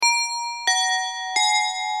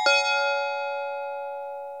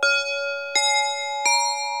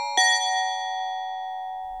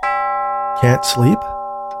Can't sleep?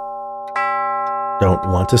 Don't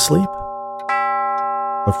want to sleep?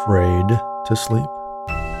 Afraid to sleep?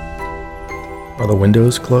 Are the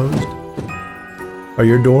windows closed? Are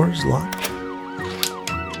your doors locked?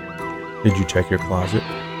 Did you check your closet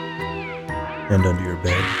and under your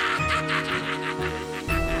bed?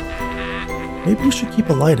 Maybe you should keep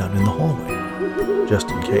a light on in the hallway, just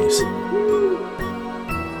in case.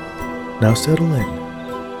 Now settle in.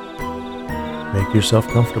 Make yourself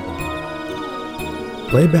comfortable.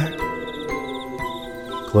 Lay back.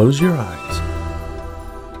 Close your eyes.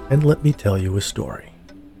 And let me tell you a story.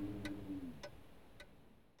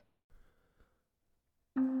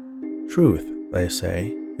 Truth, they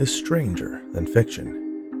say, is stranger than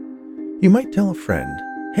fiction. You might tell a friend,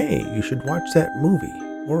 "Hey, you should watch that movie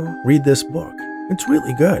or read this book. It's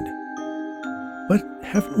really good." But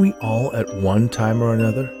haven't we all at one time or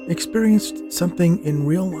another experienced something in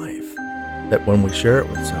real life that when we share it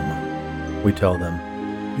with someone, we tell them,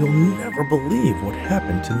 "You'll never believe what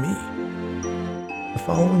happened to me"? The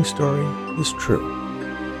following story is true.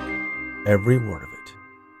 Every word of it.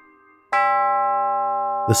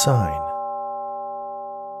 The Sign.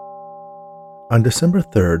 On December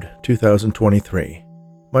 3rd, 2023,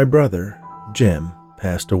 my brother, Jim,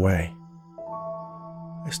 passed away.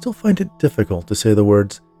 I still find it difficult to say the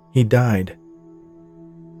words, "he died."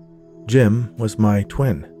 Jim was my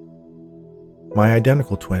twin. My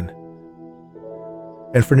identical twin.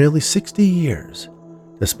 And for nearly 60 years,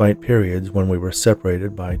 despite periods when we were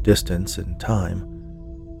separated by distance and time,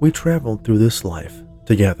 we traveled through this life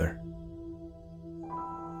together.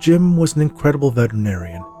 Jim was an incredible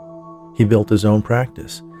veterinarian. He built his own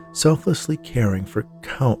practice, selflessly caring for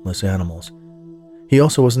countless animals. He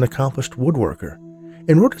also was an accomplished woodworker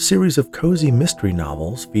and wrote a series of cozy mystery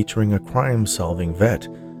novels featuring a crime-solving vet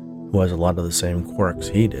who has a lot of the same quirks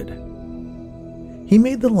he did. He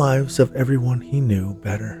made the lives of everyone he knew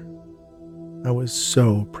better. I was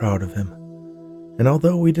so proud of him, and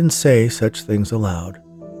although we didn't say such things aloud,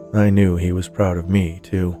 I knew he was proud of me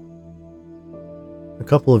too. A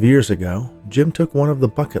couple of years ago, Jim took one of the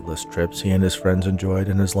bucket list trips he and his friends enjoyed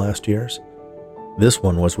in his last years. This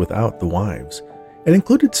one was without the wives. It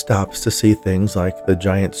included stops to see things like the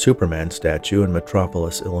giant Superman statue in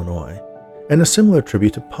Metropolis, Illinois, and a similar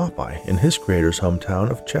tribute to Popeye in his creator's hometown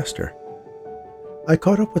of Chester. I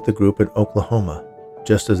caught up with the group in Oklahoma,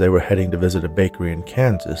 just as they were heading to visit a bakery in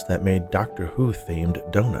Kansas that made Doctor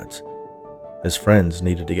Who-themed donuts. His friends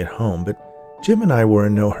needed to get home, but Jim and I were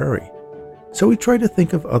in no hurry, so we tried to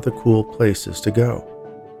think of other cool places to go.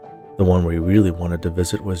 The one we really wanted to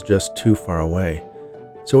visit was just too far away,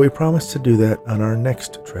 so we promised to do that on our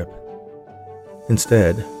next trip.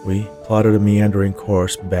 Instead, we plotted a meandering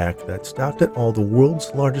course back that stopped at all the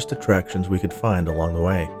world's largest attractions we could find along the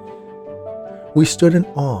way. We stood in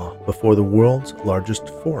awe before the world's largest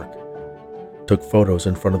fork, took photos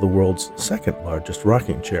in front of the world's second largest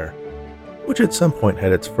rocking chair, which at some point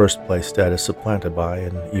had its first place status supplanted by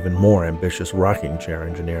an even more ambitious rocking chair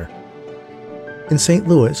engineer. In St.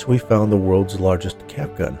 Louis, we found the world's largest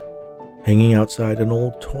cap gun, hanging outside an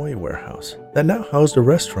old toy warehouse that now housed a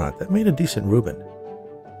restaurant that made a decent Reuben.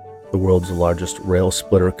 The world's largest rail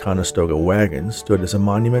splitter Conestoga wagon stood as a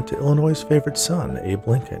monument to Illinois' favorite son, Abe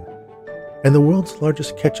Lincoln, and the world's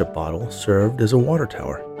largest ketchup bottle served as a water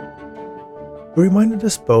tower. It reminded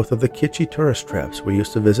us both of the kitschy tourist traps we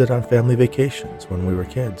used to visit on family vacations when we were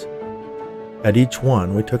kids. At each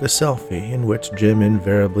one, we took a selfie in which Jim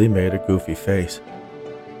invariably made a goofy face.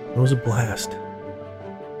 It was a blast.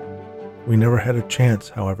 We never had a chance,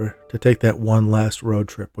 however, to take that one last road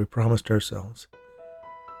trip we promised ourselves.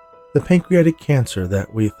 The pancreatic cancer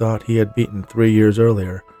that we thought he had beaten 3 years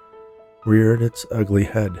earlier reared its ugly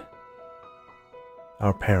head.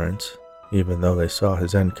 Our parents, even though they saw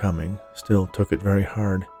his end coming, still took it very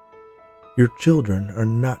hard. Your children are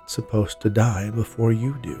not supposed to die before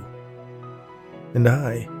you do. And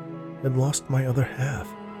I had lost my other half.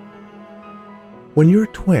 When you're a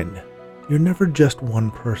twin, you're never just one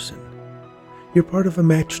person. You're part of a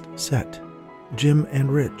matched set, Jim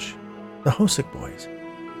and Rich, the Hosick boys.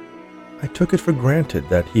 I took it for granted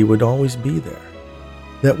that he would always be there,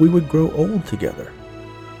 that we would grow old together,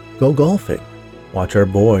 go golfing, watch our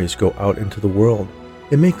boys go out into the world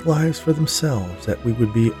and make lives for themselves that we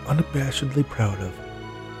would be unabashedly proud of.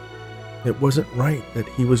 It wasn't right that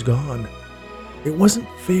he was gone. It wasn't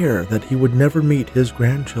fair that he would never meet his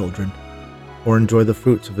grandchildren or enjoy the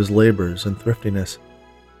fruits of his labors and thriftiness.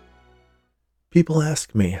 People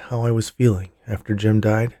asked me how I was feeling after Jim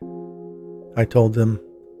died. I told them,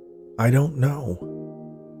 I don't know.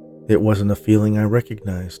 It wasn't a feeling I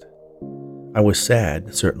recognized. I was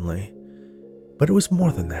sad, certainly, but it was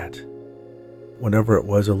more than that. whatever it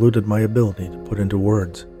was eluded my ability to put into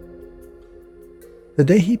words. The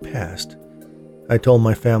day he passed, I told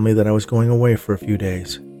my family that I was going away for a few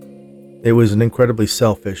days. It was an incredibly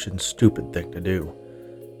selfish and stupid thing to do.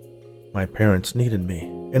 My parents needed me,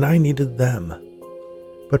 and I needed them.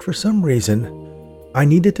 But for some reason, I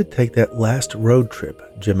needed to take that last road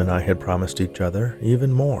trip Jim and I had promised each other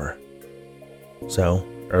even more. So,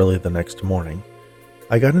 early the next morning,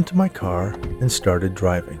 I got into my car and started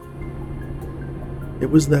driving. It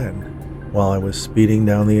was then, while I was speeding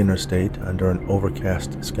down the interstate under an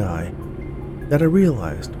overcast sky, that I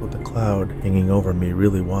realized what the cloud hanging over me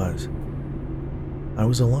really was. I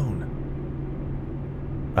was alone.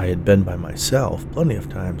 I had been by myself plenty of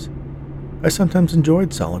times. I sometimes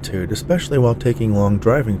enjoyed solitude, especially while taking long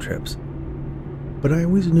driving trips. But I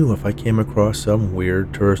always knew if I came across some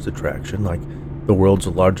weird tourist attraction like the world's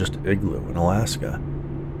largest igloo in Alaska,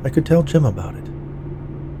 I could tell Jim about it.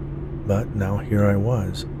 But now here I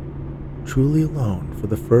was, truly alone for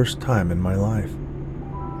the first time in my life.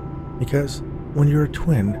 Because when you're a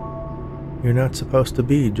twin, you're not supposed to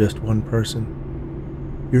be just one person.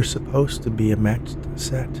 You're supposed to be a matched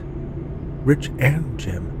set. Rich and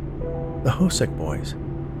Jim, the Hosek boys.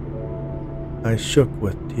 I shook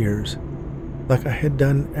with tears, like I had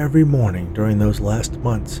done every morning during those last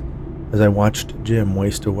months as I watched Jim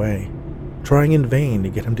waste away, trying in vain to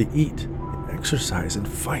get him to eat, and exercise, and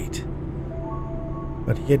fight.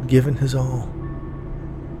 But he had given his all.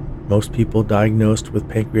 Most people diagnosed with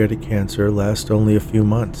pancreatic cancer last only a few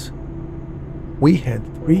months. We had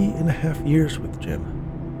 3.5 years with Jim,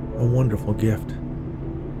 a wonderful gift.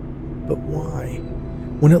 But why?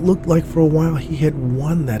 When it looked like for a while he had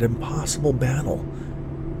won that impossible battle,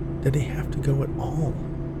 did he have to go at all?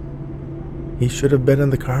 He should have been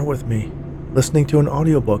in the car with me, listening to an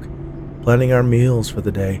audiobook, planning our meals for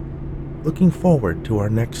the day, looking forward to our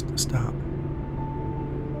next stop.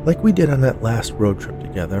 Like we did on that last road trip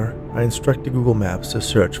together, I instructed Google Maps to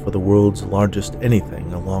search for the world's largest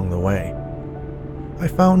anything along the way. I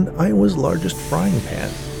found Iowa's largest frying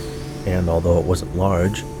pan, and although it wasn't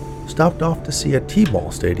large, stopped off to see a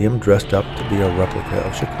T-ball stadium dressed up to be a replica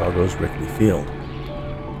of Chicago's Wrigley Field.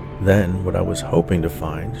 Then what I was hoping to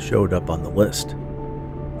find showed up on the list: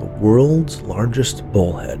 the world's largest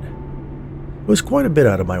bullhead. It was quite a bit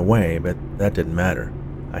out of my way, but that didn't matter.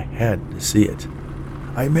 I had to see it.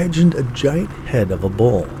 I imagined a giant head of a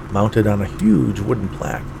bull mounted on a huge wooden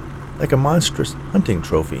plaque, like a monstrous hunting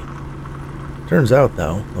trophy. Turns out,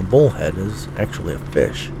 though, a bullhead is actually a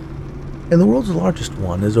fish, and the world's largest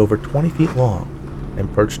one is over 20 feet long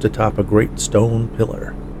and perched atop a great stone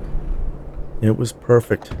pillar. It was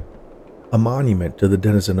perfect, a monument to the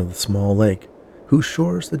denizen of the small lake, whose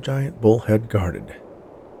shores the giant bullhead guarded.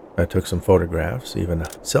 I took some photographs, even a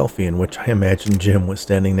selfie in which I imagined Jim was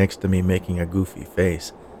standing next to me making a goofy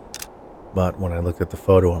face. But when I looked at the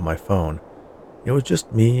photo on my phone, it was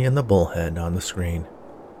just me and the bullhead on the screen.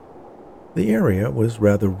 The area was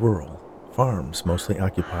rather rural. Farms mostly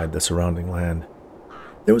occupied the surrounding land.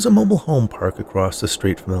 There was a mobile home park across the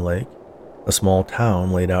street from the lake, a small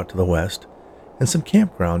town laid out to the west, and some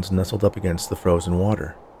campgrounds nestled up against the frozen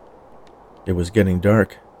water. It was getting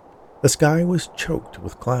dark. The sky was choked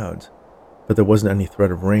with clouds, but there wasn't any threat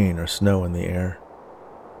of rain or snow in the air.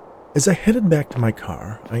 As I headed back to my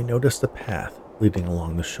car, I noticed a path leading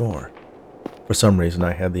along the shore. For some reason,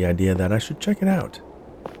 I had the idea that I should check it out.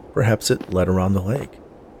 Perhaps it led around the lake.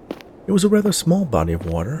 It was a rather small body of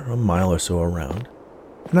water, a mile or so around,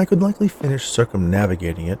 and I could likely finish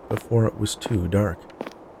circumnavigating it before it was too dark.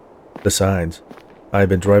 Besides, I had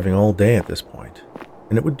been driving all day at this point,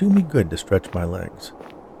 and it would do me good to stretch my legs.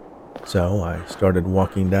 So I started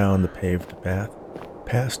walking down the paved path,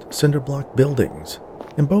 past cinder block buildings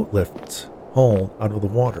and boat lifts hauled out of the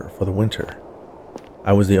water for the winter.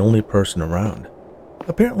 I was the only person around.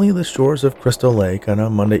 Apparently, the shores of Crystal Lake on a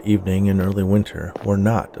Monday evening in early winter were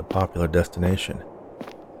not a popular destination.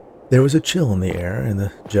 There was a chill in the air, and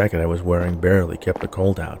the jacket I was wearing barely kept the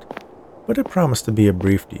cold out, but it promised to be a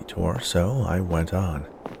brief detour, so I went on.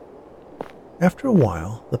 After a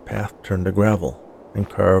while, the path turned to gravel and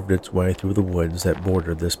carved its way through the woods that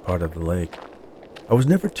bordered this part of the lake. I was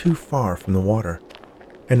never too far from the water,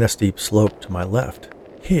 and a steep slope to my left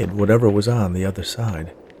hid whatever was on the other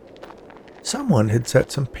side. Someone had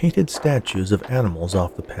set some painted statues of animals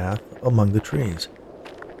off the path among the trees,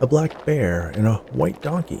 a black bear and a white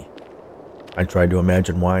donkey. I tried to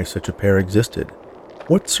imagine why such a pair existed.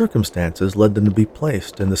 What circumstances led them to be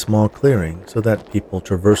placed in the small clearing so that people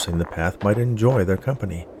traversing the path might enjoy their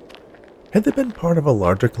company? Had they been part of a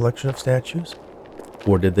larger collection of statues?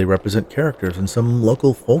 Or did they represent characters in some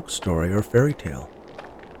local folk story or fairy tale?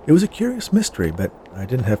 It was a curious mystery, but I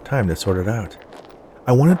didn't have time to sort it out.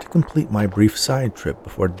 I wanted to complete my brief side trip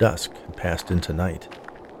before dusk had passed into night.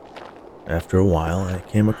 After a while, I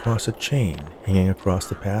came across a chain hanging across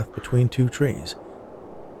the path between two trees.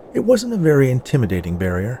 It wasn't a very intimidating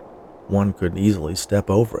barrier. One could easily step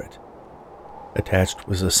over it. Attached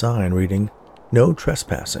was a sign reading, "No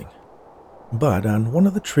trespassing." But on one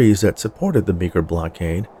of the trees that supported the meager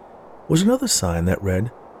blockade was another sign that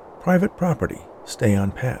read, "Private property, stay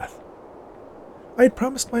on path." I had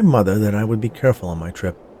promised my mother that I would be careful on my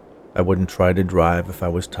trip. I wouldn't try to drive if I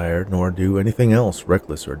was tired, nor do anything else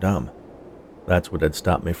reckless or dumb. That's what had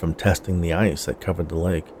stopped me from testing the ice that covered the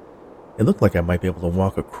lake. It looked like I might be able to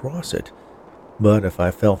walk across it, but if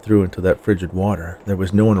I fell through into that frigid water, there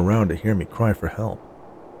was no one around to hear me cry for help.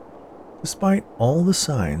 Despite all the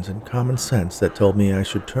signs and common sense that told me I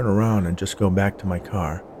should turn around and just go back to my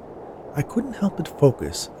car, I couldn't help but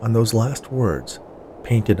focus on those last words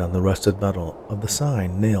painted on the rusted metal of the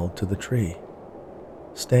sign nailed to the tree.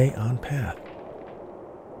 Stay on path.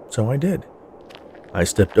 So I did. I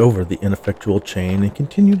stepped over the ineffectual chain and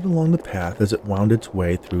continued along the path as it wound its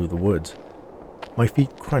way through the woods. My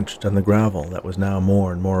feet crunched on the gravel that was now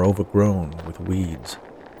more and more overgrown with weeds.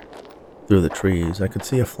 Through the trees, I could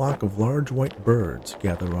see a flock of large white birds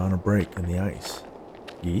gather on a break in the ice.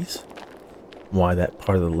 Geese? Why that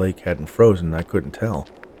part of the lake hadn't frozen, I couldn't tell.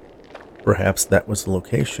 Perhaps that was the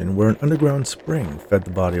location where an underground spring fed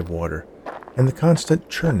the body of water, and the constant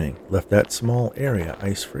churning left that small area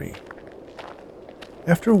ice-free.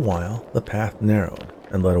 After a while, the path narrowed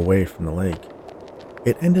and led away from the lake.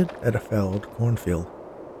 It ended at a felled cornfield.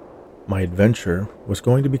 My adventure was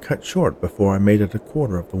going to be cut short before I made it a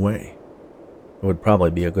quarter of the way. It would probably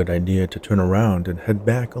be a good idea to turn around and head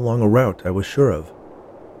back along a route I was sure of.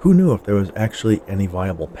 Who knew if there was actually any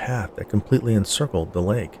viable path that completely encircled the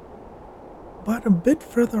lake? But a bit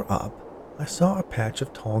further up, I saw a patch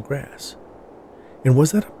of tall grass. And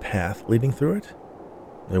was that a path leading through it?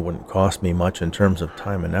 It wouldn't cost me much in terms of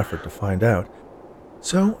time and effort to find out,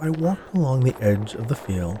 so I walked along the edge of the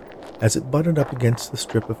field as it butted up against the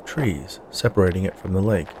strip of trees separating it from the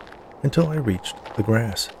lake until I reached the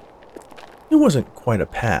grass. It wasn't quite a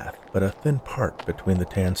path, but a thin part between the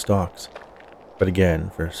tan stalks. But again,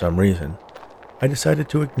 for some reason, I decided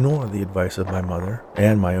to ignore the advice of my mother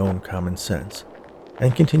and my own common sense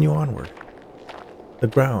and continue onward. The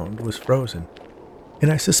ground was frozen,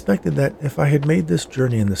 and I suspected that if I had made this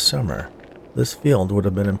journey in the summer, this field would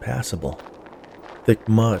have been impassable. Thick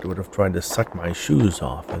mud would have tried to suck my shoes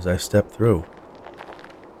off as I stepped through.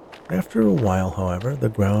 After a while, however, the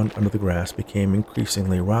ground under the grass became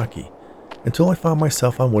increasingly rocky, until I found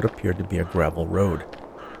myself on what appeared to be a gravel road.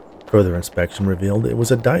 Further inspection revealed it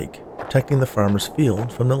was a dike, protecting the farmer's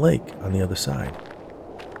field from the lake on the other side.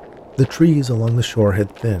 The trees along the shore had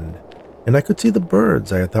thinned, and I could see the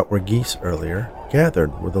birds I had thought were geese earlier gathered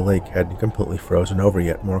where the lake hadn't completely frozen over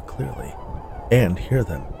yet more clearly, and hear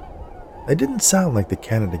them. They didn't sound like the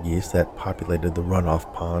Canada geese that populated the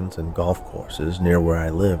runoff ponds and golf courses near where I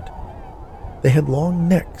lived. They had long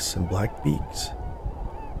necks and black beaks.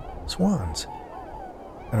 Swans.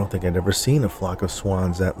 I don't think I'd ever seen a flock of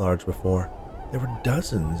swans that large before. There were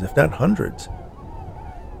dozens, if not hundreds.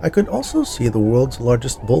 I could also see the world's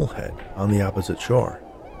largest bullhead on the opposite shore.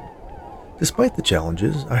 Despite the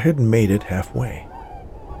challenges, I had made it halfway,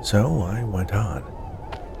 so I went on.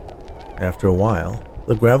 After a while,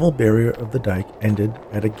 the gravel barrier of the dike ended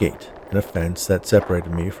at a gate and a fence that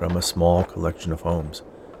separated me from a small collection of homes,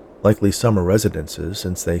 likely summer residences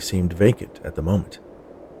since they seemed vacant at the moment.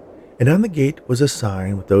 And on the gate was a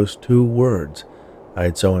sign with those two words I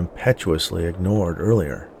had so impetuously ignored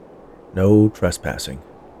earlier: "No trespassing."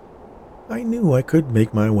 I knew I could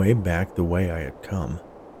make my way back the way I had come.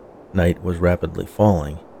 Night was rapidly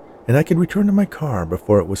falling, and I could return to my car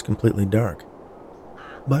before it was completely dark.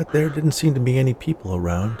 But there didn't seem to be any people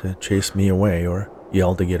around to chase me away or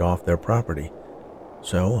yell to get off their property,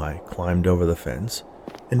 so I climbed over the fence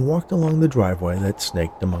and walked along the driveway that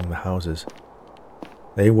snaked among the houses.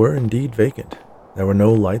 They were indeed vacant. There were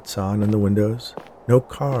no lights on in the windows, no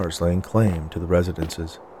cars laying claim to the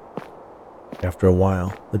residences. After a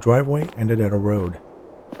while, the driveway ended at a road.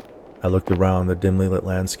 I looked around the dimly lit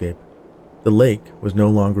landscape. The lake was no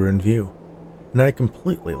longer in view, and I had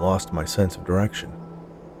completely lost my sense of direction.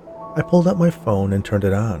 I pulled out my phone and turned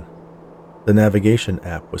it on. The navigation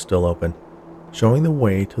app was still open, showing the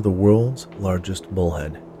way to the world's largest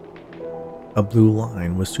bullhead. A blue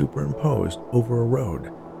line was superimposed over a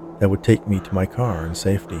road that would take me to my car in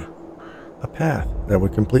safety, a path that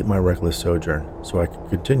would complete my reckless sojourn so I could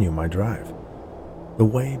continue my drive, the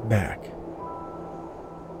way back.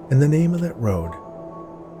 And the name of that road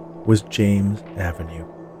was James Avenue,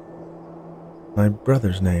 my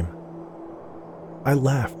brother's name. I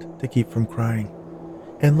laughed to keep from crying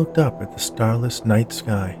and looked up at the starless night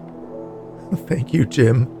sky. "Thank you,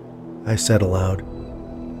 Jim," I said aloud.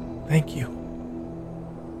 "Thank you."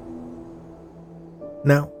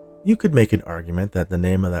 Now, you could make an argument that the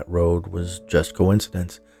name of that road was just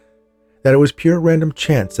coincidence, that it was pure random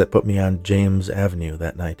chance that put me on James Avenue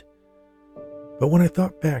that night. But when I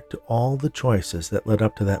thought back to all the choices that led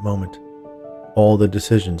up to that moment, all the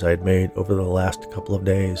decisions I had made over the last couple of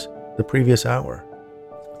days, the previous hour,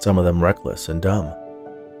 some of them reckless and dumb,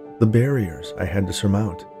 the barriers I had to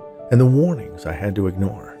surmount, and the warnings I had to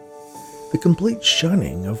ignore, the complete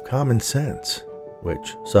shunning of common sense,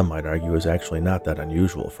 which some might argue is actually not that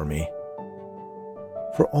unusual for me.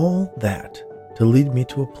 For all that to lead me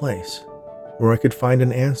to a place where I could find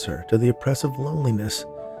an answer to the oppressive loneliness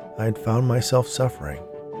I had found myself suffering,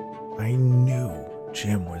 I knew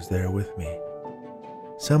Jim was there with me.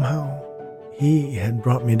 Somehow, he had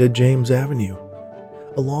brought me to James Avenue,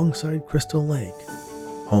 alongside Crystal Lake,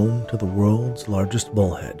 home to the world's largest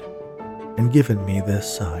bullhead, and given me this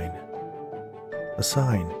sign. A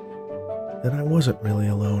sign that I wasn't really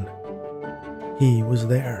alone. He was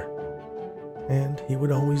there, and he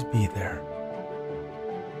would always be there.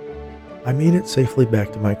 I made it safely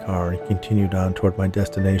back to my car and continued on toward my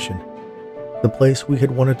destination, the place we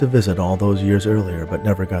had wanted to visit all those years earlier but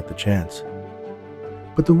never got the chance.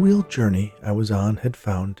 But the real journey I was on had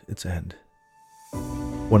found its end.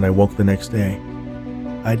 When I woke the next day,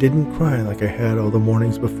 I didn't cry like I had all the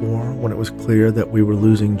mornings before when it was clear that we were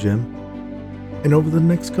losing Jim. And over the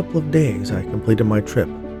next couple of days, I completed my trip,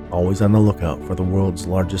 always on the lookout for the world's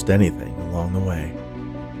largest anything along the way.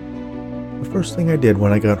 The first thing I did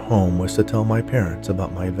when I got home was to tell my parents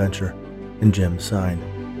about my adventure and Jim's sign.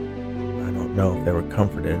 I don't know if they were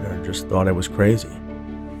comforted or just thought I was crazy.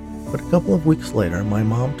 But a couple of weeks later, my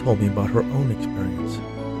mom told me about her own experience.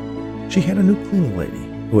 She had a new cleaning lady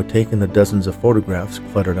who had taken the dozens of photographs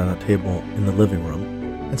cluttered on a table in the living room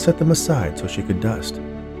and set them aside so she could dust.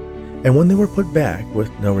 And when they were put back, with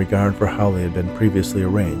no regard for how they had been previously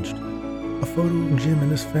arranged, a photo of Jim and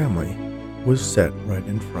his family was set right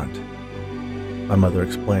in front. My mother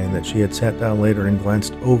explained that she had sat down later and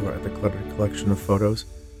glanced over at the cluttered collection of photos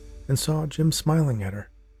and saw Jim smiling at her,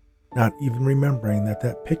 not even remembering that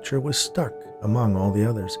that picture was stuck among all the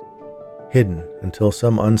others, hidden until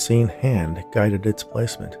some unseen hand guided its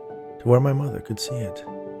placement to where my mother could see it.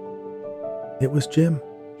 It was Jim,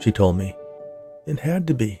 she told me. It had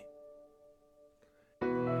to be.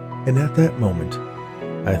 And at that moment,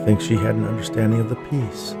 I think she had an understanding of the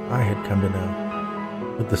peace I had come to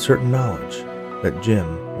know, with the certain knowledge that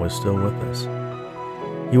Jim was still with us.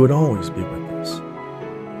 He would always be with us,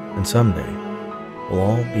 and someday we'll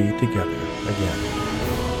all be together again.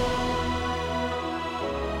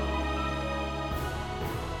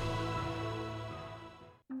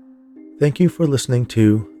 Thank you for listening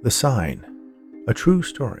to The Sign, a true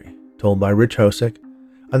story told by Rich Hosick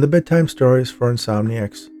on the Bedtime Stories for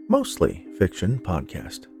Insomniacs Mostly Fiction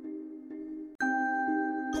podcast.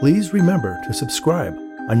 Please remember to subscribe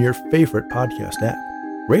on your favorite podcast app,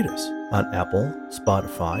 rate us on Apple,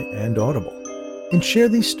 Spotify, and Audible, and share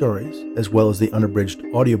these stories, as well as the unabridged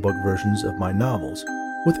audiobook versions of my novels,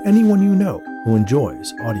 with anyone you know who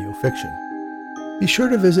enjoys audio fiction. Be sure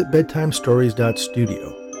to visit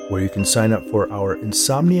bedtimestories.studio, where you can sign up for our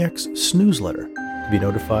Insomniacs Snoozeletter to be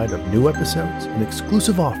notified of new episodes and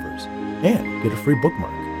exclusive offers, and get a free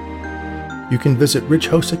bookmark. You can visit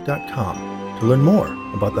richhosick.com to learn more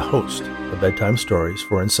about the host of Bedtime Stories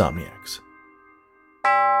for Insomniacs.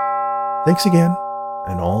 Thanks again,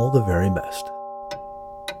 and all the very best.